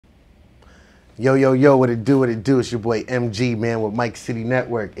Yo, yo, yo, what it do, what it do? It's your boy MG, man, with Mike City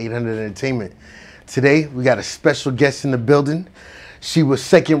Network, 800 Entertainment. Today, we got a special guest in the building. She was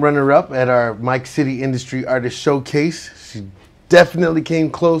second runner-up at our Mike City Industry Artist Showcase. She definitely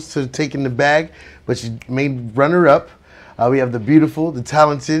came close to taking the bag, but she made runner-up. We have the beautiful, the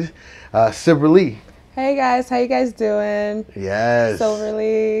talented Sylberlie. Hey guys, how you guys doing? Yes.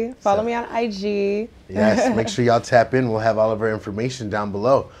 Sylberlie. Follow me on IG. Yes, make sure y'all tap in. We'll have all of our information down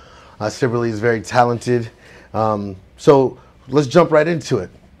below. Sylberlie is very talented. So let's jump right into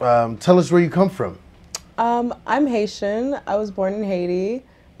it. Tell us where you come from. I'm Haitian. I was born in Haiti.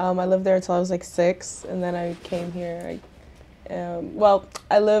 I lived there until I was like 6, and then I came here. Well,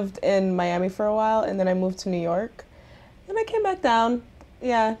 I lived in Miami for a while, and then I moved to New York. And I came back down.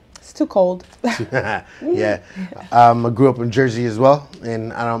 Yeah, it's too cold. Yeah. I grew up in Jersey as well,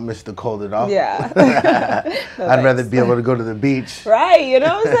 and I don't miss the cold at all. Yeah. No, I'd rather be able to go to the beach. Right, you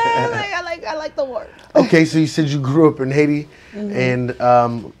know what I'm saying? I like the warmth. Okay, so you said you grew up in Haiti, and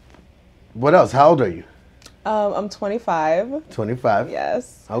what else? How old are you? I'm 25. 25.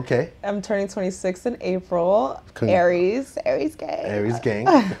 Yes. Okay. I'm turning 26 in April. Aries gang. Aries gang.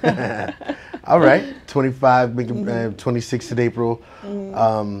 All right. 25, making 26 in April.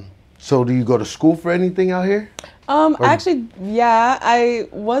 So do you go to school for anything out here? Actually, yeah, I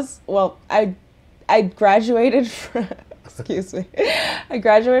graduated from, excuse me. I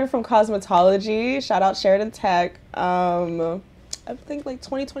graduated from cosmetology. Shout out Sheridan Tech. I think like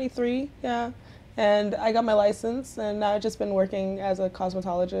 2023, yeah. And I got my license, and now I've just been working as a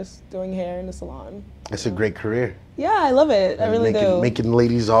cosmetologist, doing hair in the salon. That's a great career. Yeah, I love it. I really do. Making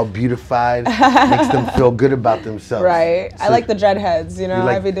ladies all beautified, makes them feel good about themselves. Right. So I like the dread heads, you know?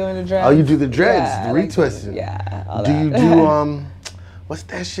 I be doing the dreads. Oh, you do the dreads, yeah, the retwisting. Yeah, all do that. you do, what's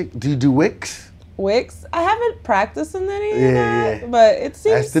that shit? Do you do wicks? Wicks? I haven't practiced in any of that, yeah. but it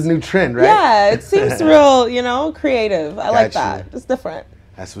seems... That's the new trend, right? Yeah, it seems real, you know, creative. I like that. It's different.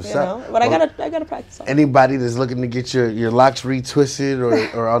 That's what's up. Know? But well, I gotta practice on it. Anybody that's looking to get your locks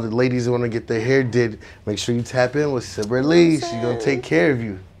retwisted, or all the ladies that want to get their hair did, make sure you tap in with Sylberlie. She's gonna take care of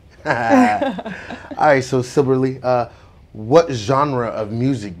you. All right, so Sylberlie, what genre of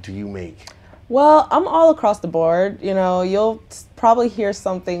music do you make? Well, I'm all across the board. You know, you'll probably hear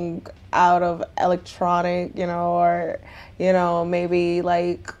something out of electronic, you know, or maybe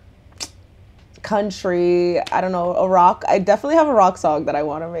like country, I don't know, a rock. I definitely have a rock song that I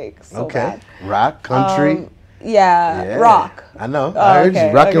want to make. So okay. Bad. Rock, country? Yeah, rock. I know. I heard you.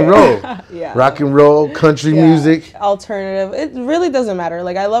 Rock and roll. Yeah. Rock and roll, country music. Alternative. It really doesn't matter.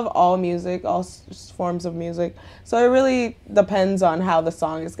 Like, I love all music, all forms of music. So it really depends on how the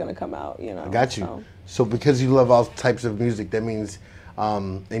song is going to come out, you know. I got you. So because you love all types of music, that means,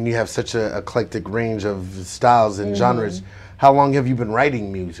 and you have such an eclectic range of styles and genres, how long have you been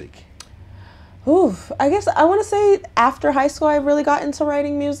writing music? Oof, I guess I want to say after high school I really got into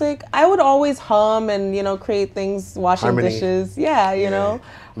writing music. I would always hum and, you know, create things, washing dishes. Yeah, you know,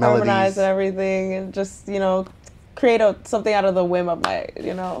 harmonize and everything, and just, you know, create something out of the whim of my,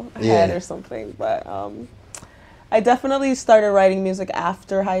 you know, head or something. But I definitely started writing music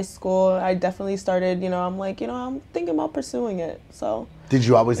after high school. I definitely started, you know, I'm like, you know, I'm thinking about pursuing it. So. Did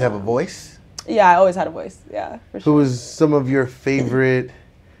you always have a voice? Yeah, I always had a voice. Yeah, for sure. Who was some of your favorite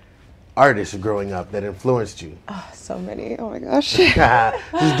artists growing up that influenced you? Oh, so many. Oh my gosh.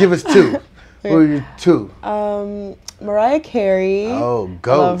 Just give us two. Who are your two? Mariah Carey. Oh,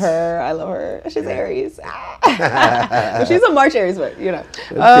 GOAT. I love her. She's Aries. Well, she's a March Aries, but you know.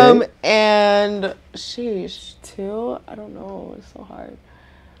 Okay. And sheesh, two. I don't know. It's so hard.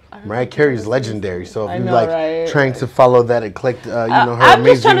 Mariah Carey is legendary, so if you right? trying to follow that eclectic, you know, her I'm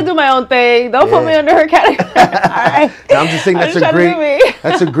amazing. just trying to do my own thing. Don't put me under her category. All right. No, I'm just saying that's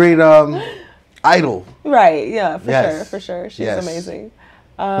a great idol. Right. Yeah. For sure. She's amazing.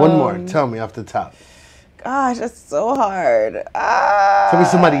 One more. Tell me off the top. Gosh, that's so hard. Tell me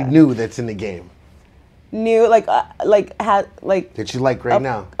somebody new that's in the game. New, that you like right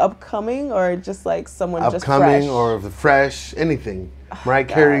now. Upcoming, or just like someone upcoming, just fresh? Or fresh, anything. Mariah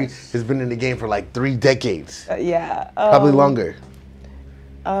Carey has been in the game for like 3 decades. Yeah. Probably longer.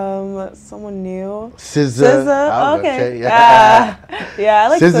 Someone new. SZA. Okay. Yeah. Yeah, I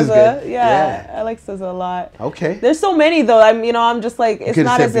like SZA's SZA. good. Yeah, I like SZA a lot. Okay. There's so many though. I'm just like, it's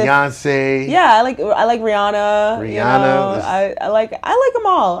not as if Beyonce. Yeah, I like Rihanna. Rihanna. You know? I like them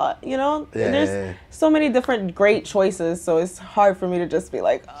all. You know. Yeah. And there's so many different great choices, so it's hard for me to just be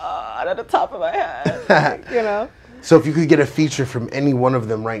like, at the top of my head. Like, you know. So if you could get a feature from any one of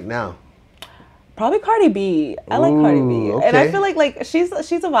them right now. Probably Cardi B. I like Cardi B. Okay. And I feel like she's a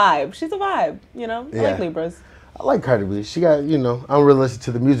vibe. She's a vibe, you know? I like Libras. I like Cardi B. She got, you know, I don't really listen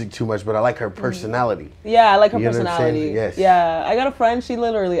to the music too much, but I like her personality. Yeah, I like her You know what I'm personality. saying? Yes. Yeah, I got a friend. She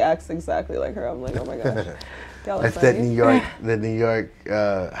literally acts exactly like her. I'm like, oh my gosh. That's that New York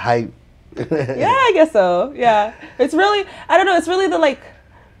hype. Yeah, I guess so. Yeah, it's really, I don't know. It's really the like,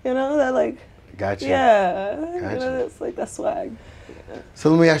 you know, that like. Gotcha. Yeah, Gotcha. you know, it's like that swag. Yeah. So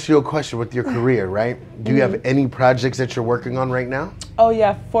let me ask you a question with your career, right? Do you have any projects that you're working on right now? Oh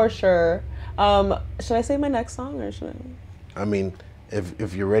yeah, for sure. Should I say my next song or should I? I mean,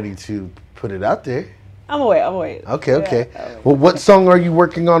 if you're ready to put it out there. I'm gonna wait. Okay, okay. Yeah, well, what song are you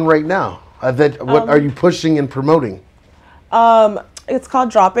working on right now? What are you pushing and promoting? It's called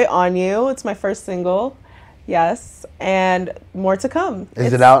Drop It On You. It's my first single. Yes, and more to come.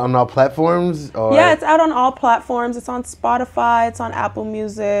 Is it out on all platforms? Or? Yeah, it's out on all platforms. It's on Spotify, it's on Apple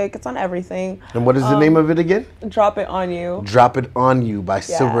Music, it's on everything. And what is the name of it again? Drop It On You. Drop It On You by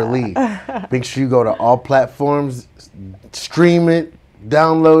Sylberlie. Make sure you go to all platforms, stream it,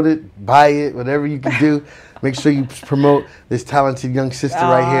 download it, buy it, whatever you can do. Make sure you promote this talented young sister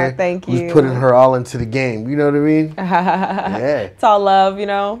right here. Thank you. Who's putting her all into the game. You know what I mean? Yeah. It's all love, you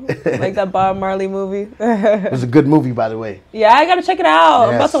know? Like that Bob Marley movie. It was a good movie, by the way. Yeah, I got to check it out. Yes.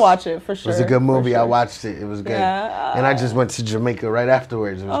 I'm about to watch it, for sure. It was a good movie. Sure. I watched it. It was good. Yeah. And I just went to Jamaica right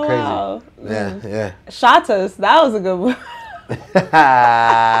afterwards. It was crazy. Wow. Yeah, yeah. Shatas, that was a good movie. It's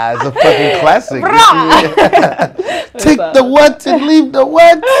a fucking classic. Take the what and leave the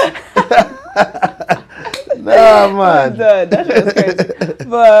what? Nah, man. That shit was crazy.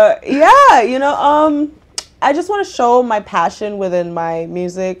 But yeah, you know, I just want to show my passion within my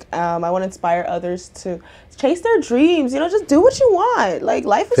music. I want to inspire others to chase their dreams. You know, just do what you want. Like,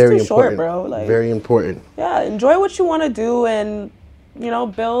 life is too short, bro. Like, very important. Yeah, enjoy what you want to do, and you know,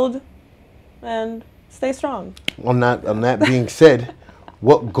 build and stay strong. On that being said,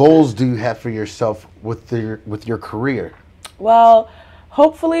 what goals do you have for yourself with your career? Well,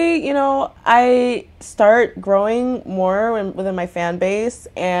 hopefully, you know, I start growing more within my fan base,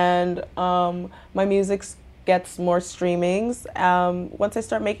 and my music gets more streamings. Once I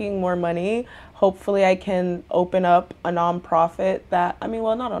start making more money, hopefully I can open up a nonprofit that, I mean,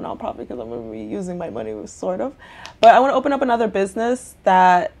 well, not a nonprofit because I'm going to be using my money, sort of. But I want to open up another business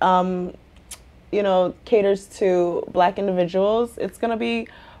that, you know, caters to Black individuals. It's going to be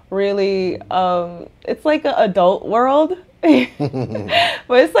really, it's like an adult world. But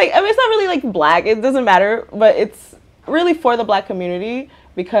it's like, I mean, it's not really like Black, it doesn't matter, but it's really for the Black community,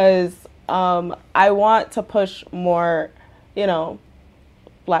 because I want to push more, you know,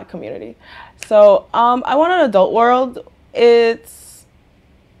 Black community. So I want an adult world. It's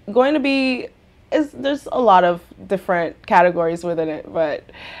going to be, there's a lot of different categories within it, but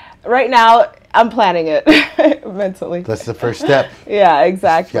right now I'm planning it mentally. That's the first step. Yeah,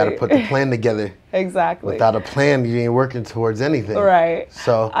 exactly. You got to put the plan together. Exactly. Without a plan, you ain't working towards anything. Right.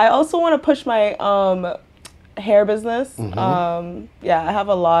 So I also want to push my hair business. Yeah, I have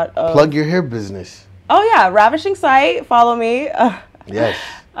a lot of... Plug your hair business. Oh yeah, Ravishing Sight. Follow me. Yes.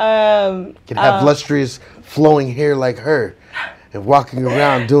 Can have lustrous flowing hair like her and walking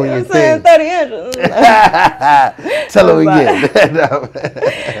around doing your thing. 30 inches. Tell her again.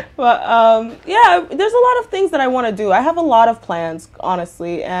 But yeah, there's a lot of things that I want to do. I have a lot of plans,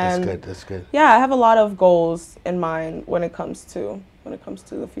 honestly, and that's good. That's good. Yeah, I have a lot of goals in mind when it comes to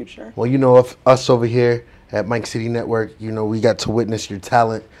the future. Well, you know, of us over here at Mike City Network, you know, we got to witness your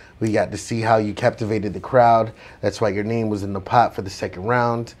talent. We got to see how you captivated the crowd. That's why your name was in the pot for the second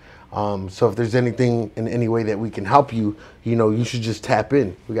round. So if there's anything in any way that we can help you, you know, you should just tap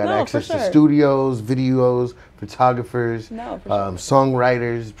in. We got access to studios, videos, photographers,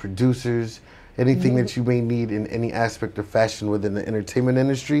 songwriters, producers, anything that you may need in any aspect of fashion within the entertainment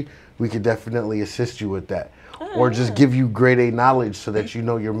industry, we could definitely assist you with that. Or just give you grade A knowledge so that you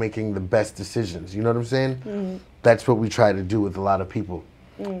know you're making the best decisions. You know what I'm saying? That's what we try to do with a lot of people.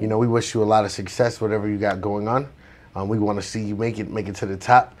 You know, we wish you a lot of success, whatever you got going on. We want to see you make it to the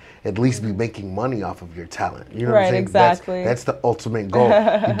top. At least be making money off of your talent. You know what I'm saying? Exactly. That's the ultimate goal.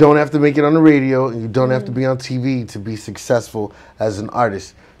 You don't have to make it on the radio, and you don't have to be on TV to be successful as an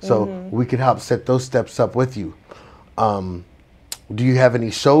artist. So we could help set those steps up with you. Do you have any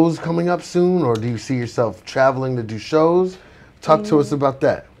shows coming up soon, or do you see yourself traveling to do shows? Talk to us about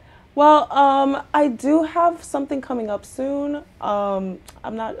that. Well, I do have something coming up soon. I'm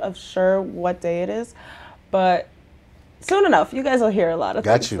not sure what day it is, but soon enough, you guys will hear a lot of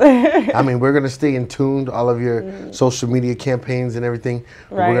things. Got you. I mean, we're going to stay in tune, all of your social media campaigns and everything.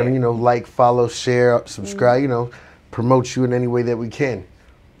 Right. We're going to, you know, like, follow, share, subscribe, you know, promote you in any way that we can.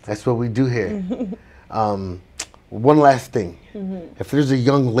 That's what we do here. One last thing. If there's a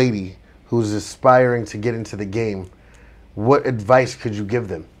young lady who's aspiring to get into the game, what advice could you give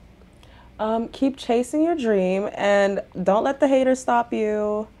them? Keep chasing your dream and don't let the haters stop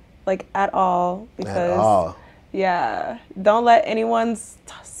you, like, at all. Because, At all. yeah, don't let anyone's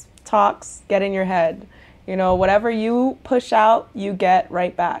talks get in your head. You know, whatever you push out, you get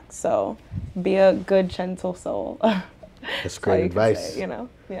right back. So be a good, gentle soul. That's great advice. Say, you know,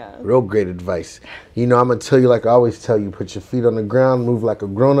 yeah. Real great advice. You know, I'm going to tell you like I always tell you, put your feet on the ground, move like a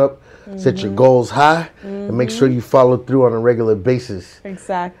grown-up, set your goals high, and make sure you follow through on a regular basis.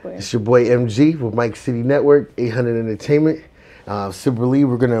 Exactly. It's your boy MG with Mike City Network, 800 Entertainment. Sylberlie,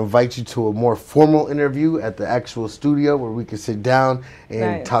 we're going to invite you to a more formal interview at the actual studio where we can sit down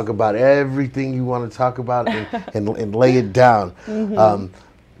and talk about everything you want to talk about and lay it down.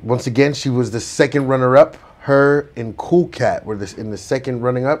 Once again, she was the second runner-up. Her and Cool Cat were in the second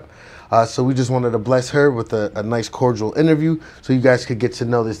running up. So we just wanted to bless her with a nice cordial interview so you guys could get to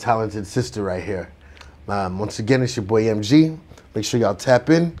know this talented sister right here. Once again, it's your boy MG. Make sure y'all tap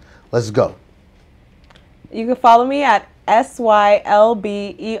in. Let's go. You can follow me at SYLBERLIE.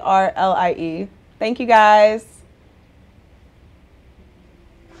 Thank you, guys.